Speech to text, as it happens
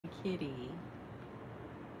kitty.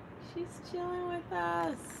 She's chilling with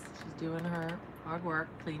us. She's doing her hard work,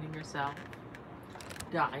 cleaning herself.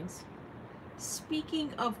 Guys,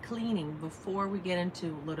 speaking of cleaning, before we get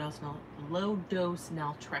into low-dose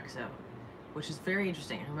naltrexone, which is very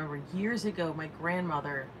interesting. I remember years ago, my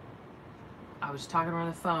grandmother, I was talking to her on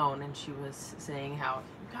the phone, and she was saying how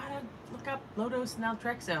you gotta look up low-dose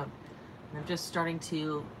naltrexone. And I'm just starting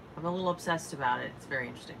to, I'm a little obsessed about it. It's very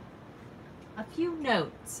interesting. A few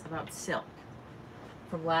notes about silk.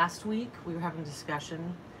 From last week, we were having a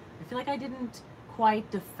discussion. I feel like I didn't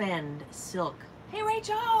quite defend silk. Hey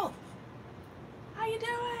Rachel! How you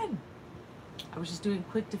doing? I was just doing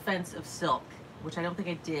quick defense of silk, which I don't think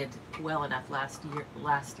I did well enough last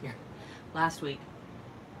week.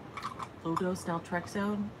 Low dose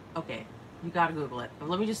naltrexone? Okay, you gotta Google it. But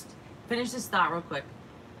let me just finish this thought real quick.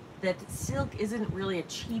 That silk isn't really a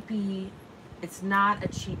cheapy, it's not a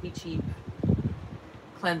cheap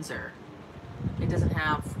cleanser. It doesn't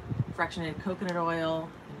have fractionated coconut oil.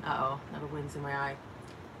 Uh-oh, another wind's in my eye.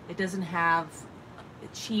 It doesn't have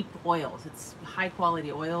cheap oils. It's high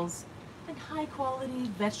quality oils and high quality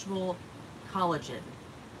vegetable collagen.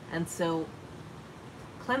 And so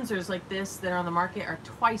cleansers like this that are on the market are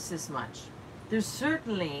twice as much. There's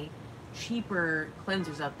certainly cheaper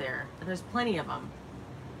cleansers out there, and there's plenty of them.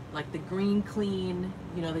 Like the Green Clean,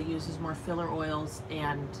 you know, that uses more filler oils,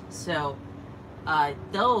 and so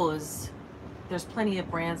there's plenty of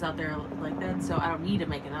brands out there like that, so I don't need to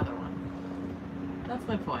make another one. That's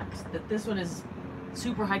my point, that this one is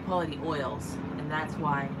super high quality oils, and that's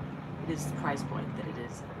why it is the price point that it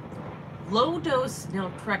is. Low dose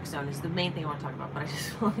naltrexone is the main thing I want to talk about, but I just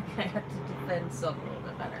feel like I have to defend silk a little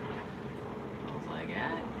bit better. I was like,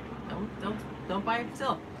 yeah, don't buy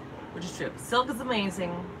silk, which is true. Silk is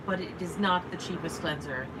amazing, but it is not the cheapest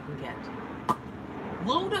cleanser you can get.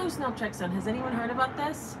 Low dose naltrexone, has anyone heard about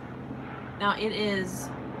this? Now it's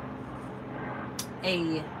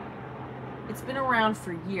been around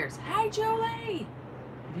for years. Hi Jolie!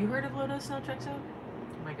 Have you heard of low dose naltrexone?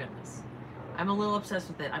 Oh my goodness. I'm a little obsessed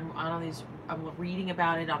with it. I'm reading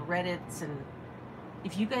about it on Reddits, and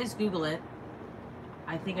if you guys Google it,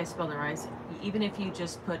 I think I spelled it right. Even if you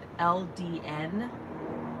just put LDN,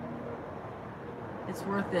 it's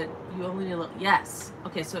worth it. You only need a little, yes.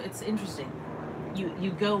 Okay, so it's interesting.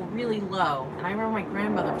 You go really low, and I remember my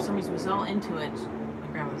grandmother, for some reason, was all into it. My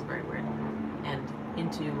grandmother's very weird, and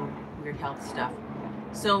into weird health stuff.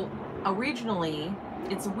 So originally,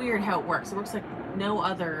 it's weird how it works. It works like no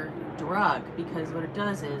other drug, because what it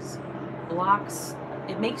does is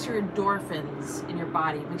it makes your endorphins in your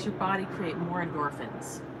body, it makes your body create more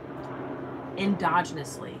endorphins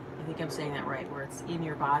endogenously. I think I'm saying that right, where it's in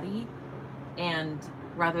your body, and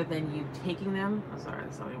rather than you taking them, I'm sorry,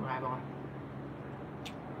 that's something my eyeball.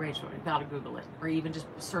 Rachel, you gotta Google it, or even just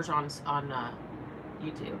search on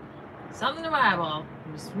YouTube. Something to my eyeball,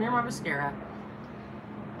 just near my mascara.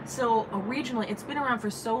 So originally, it's been around for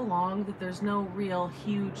so long that there's no real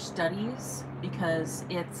huge studies, because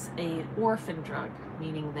it's an orphan drug,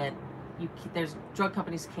 meaning that there's drug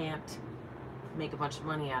companies can't make a bunch of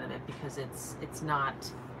money out of it because it's not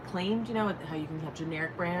claimed. You know how you can have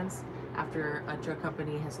generic brands after a drug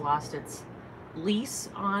company has lost its lease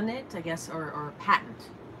on it, I guess, or patent.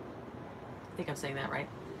 I think I'm saying that right.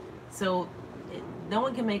 So no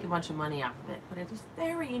one can make a bunch of money off of it, but it is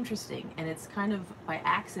very interesting, and it's kind of by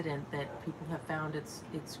accident that people have found its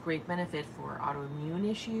great benefit for autoimmune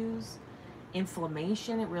issues,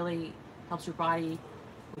 inflammation. It really helps your body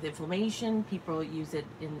with inflammation. People use it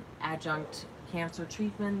in adjunct cancer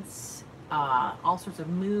treatments, all sorts of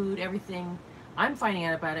mood, everything. I'm finding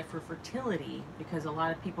out about it for fertility, because a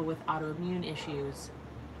lot of people with autoimmune issues,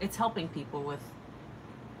 it's helping people with,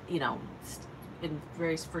 you know, in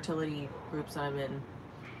various fertility groups I'm in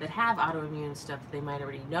that have autoimmune stuff that they might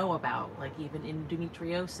already know about, like even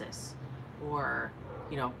endometriosis, or,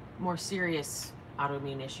 you know, more serious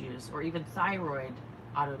autoimmune issues, or even thyroid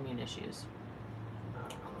autoimmune issues. Oh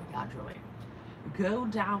my God, Julie. Go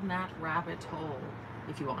down that rabbit hole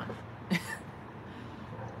if you want.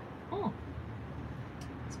 Oh.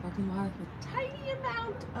 Sparkling water with a tiny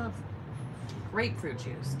amount of grapefruit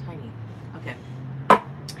juice. Tiny. Okay.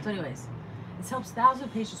 So anyways, this helps thousands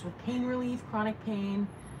of patients with pain relief, chronic pain,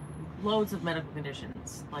 loads of medical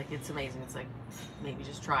conditions. Like, it's amazing. It's like, maybe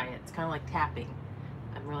just try it. It's kind of like tapping.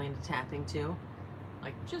 I'm really into tapping too.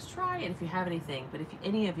 Like, just try it if you have anything. But if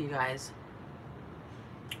any of you guys,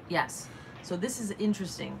 yes. So this is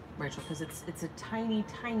interesting, Rachel, because it's a tiny,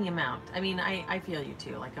 tiny amount. I mean, I feel you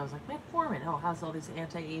too. Like, I was like, Metformin, oh, how's all these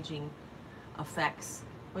anti-aging effects?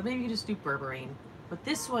 But maybe you just do berberine. But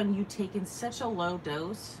this one, you take in such a low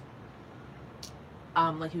dose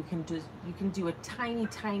like you can do a tiny,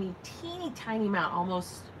 tiny, teeny, tiny amount,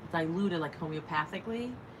 almost diluted like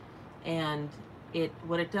homeopathically, and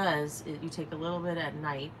what it does is you take a little bit at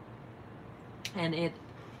night, and it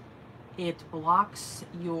blocks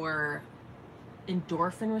your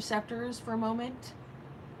endorphin receptors for a moment,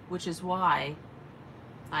 which is why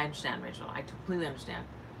I understand, Rachel. I completely understand.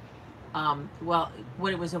 Well,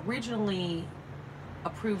 what it was originally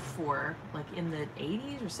approved for, like in the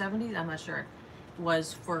 80s or 70s, I'm not sure,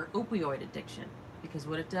 was for opioid addiction, because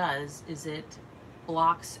what it does is it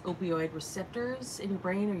blocks opioid receptors in your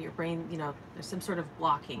brain, or your brain, you know, there's some sort of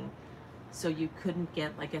blocking, so you couldn't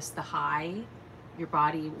get, I guess, the high. Your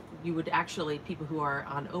body, you would actually, people who are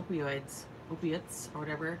on opiates or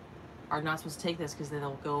whatever, are not supposed to take this, because then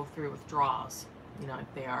they'll go through withdrawals, you know,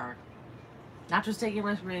 if they are not just taking it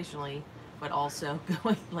recreationally, but also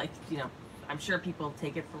going, like, you know, I'm sure people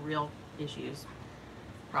take it for real issues,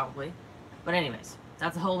 probably. But anyways,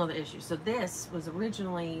 that's a whole other issue. So this was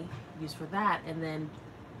originally used for that, and then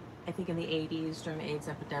I think in the 80s, during the AIDS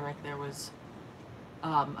epidemic, there was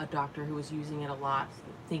a doctor who was using it a lot,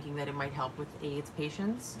 thinking that it might help with AIDS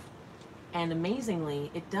patients. And amazingly,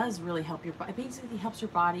 it does really help your body. It basically helps your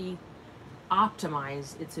body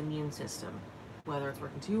optimize its immune system, whether it's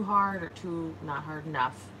working too hard or too not hard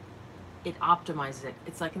enough. It optimizes it.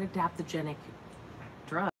 It's like an adaptogenic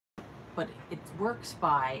drug, but it works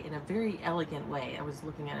by, in a very elegant way. I was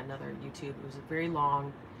looking at another YouTube. It was a very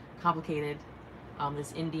long, complicated.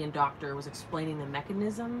 This Indian doctor was explaining the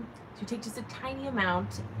mechanism. So you take just a tiny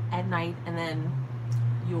amount at night, and then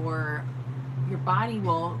your body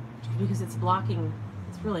will, because it's blocking.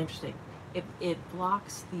 It's really interesting. It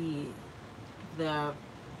blocks the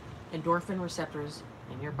endorphin receptors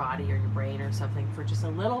in your body or your brain or something for just a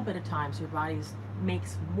little bit of time, so your body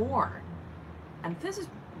makes more. And this is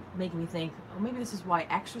making me think, oh, maybe this is why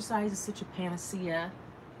exercise is such a panacea.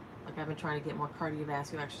 Like, I've been trying to get more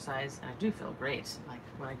cardiovascular exercise, and I do feel great, like,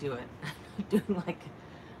 when I do it. Doing, like,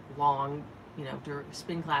 long, you know,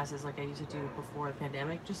 spin classes like I used to do before the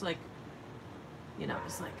pandemic, just like, you know,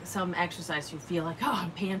 just like some exercise, you feel like, oh,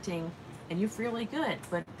 I'm panting, and you feel really good.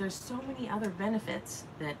 But there's so many other benefits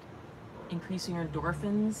that increasing your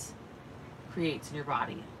endorphins creates in your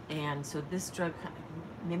body. And so this drug kind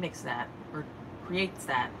of mimics that, or creates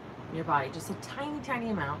that in your body, just a tiny,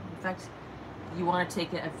 tiny amount. In fact, you want to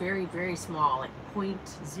take it a very, very small, like point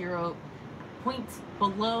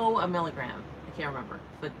below a milligram. I can't remember,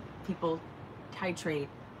 but people titrate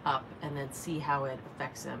up and then see how it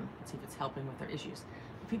affects them and see if it's helping with their issues.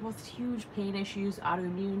 People with huge pain issues,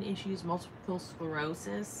 autoimmune issues, multiple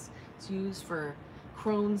sclerosis, it's used for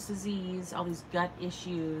Crohn's disease, all these gut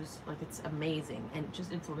issues, like, it's amazing, and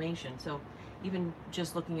just inflammation. So even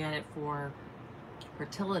just looking at it for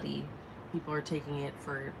fertility, people are taking it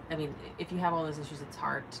for, I mean, if you have all those issues, it's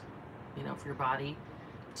hard, you know, for your body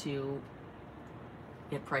to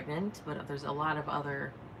get pregnant, but there's a lot of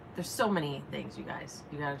other, there's so many things, you guys,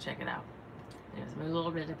 you gotta check it out. Anyways, I'm a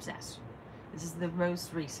little bit obsessed. This is the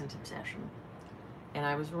most recent obsession. And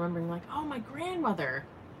I was remembering, like, oh, my grandmother,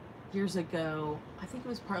 years ago, I think it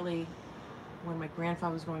was partly when my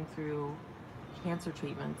grandfather was going through cancer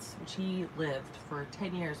treatments, which he lived for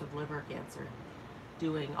 10 years of liver cancer,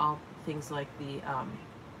 doing all things like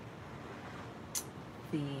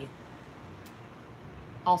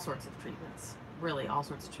all sorts of treatments, really all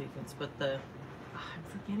sorts of treatments, but I'm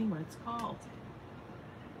forgetting what it's called.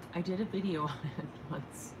 I did a video on it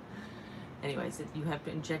once. Anyways, you have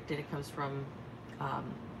to inject it. It comes from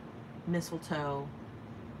mistletoe.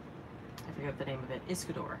 I forget the name of it.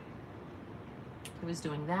 Iscador. He was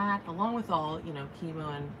doing that along with all, you know,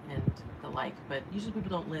 chemo and the like. But usually people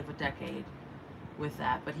don't live a decade with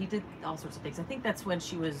that. But he did all sorts of things. I think that's when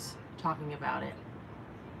she was talking about it.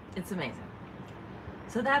 It's amazing.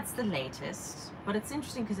 So that's the latest. But it's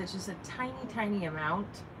interesting because it's just a tiny, tiny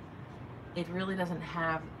amount. It really doesn't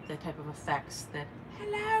have the type of effects that,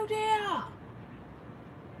 hello there!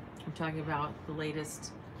 I'm talking about the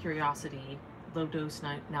latest curiosity, low dose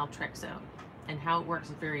naltrexone, and how it works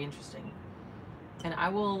is very interesting. And I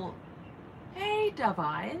will, hey Dove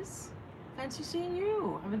Eyes, fancy seeing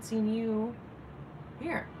you. I haven't seen you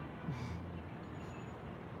here.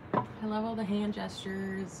 I love all the hand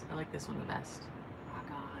gestures. I like this one the best. Rock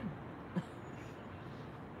on.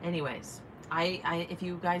 Anyways,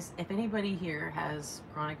 if anybody here has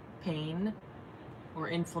chronic pain or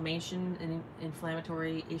inflammation, an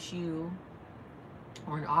inflammatory issue,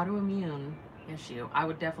 or an autoimmune issue, I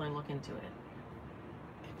would definitely look into it.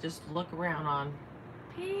 Just look around on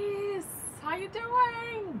peace. How you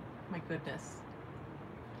doing? My goodness.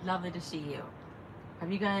 Lovely to see you.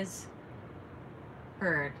 Have you guys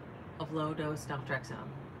heard of low dose naltrexone.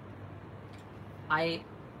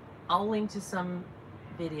 I'll link to some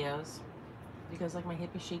videos because like my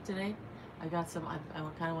hippie chic today, I got some, I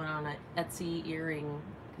kind of went on an Etsy earring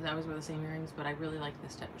because I always wear the same earrings, but I really like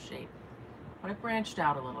this type of shape. But I branched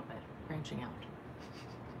out a little bit, branching out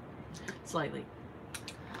slightly.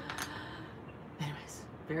 Anyways,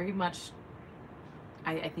 very much,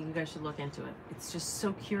 I think you guys should look into it. It's just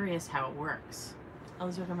so curious how it works. I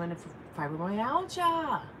was recommended for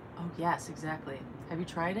fibromyalgia. Oh yes, exactly. Have you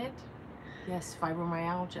tried it? Yes,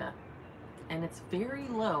 fibromyalgia. And it's very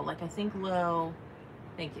low, like I think low,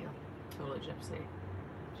 thank you, totally gypsy.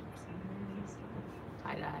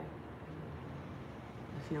 Tie-dye.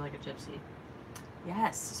 I feel like a gypsy.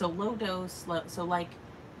 Yes, so low dose, so like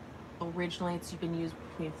originally it's been used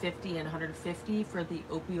between 50 and 150 for the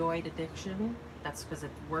opioid addiction. That's because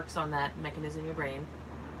it works on that mechanism in your brain.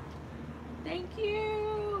 Thank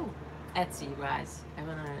you! Etsy, you guys. I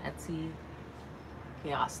went on an Etsy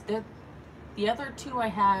chaos. The other two I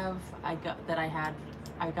got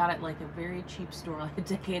at like a very cheap store like a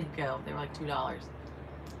decade ago. They were like $2.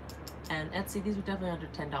 And Etsy, these were definitely under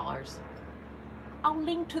 $10. I'll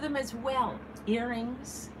link to them as well.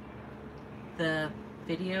 Earrings. The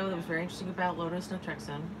video that was very interesting about low-dose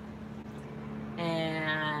naltrexone.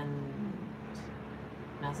 And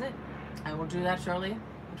that's it. I will do that shortly.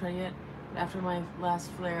 I'll try to get, after my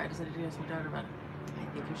last flare, I decided to ask my daughter about it. I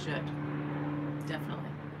think you should. Definitely.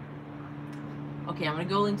 Okay, I'm gonna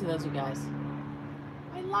go link to those, you guys.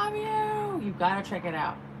 I love you! You gotta check it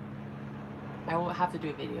out. I will have to do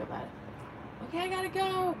a video about it. Okay, I gotta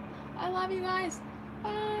go. I love you guys.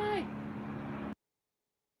 Bye!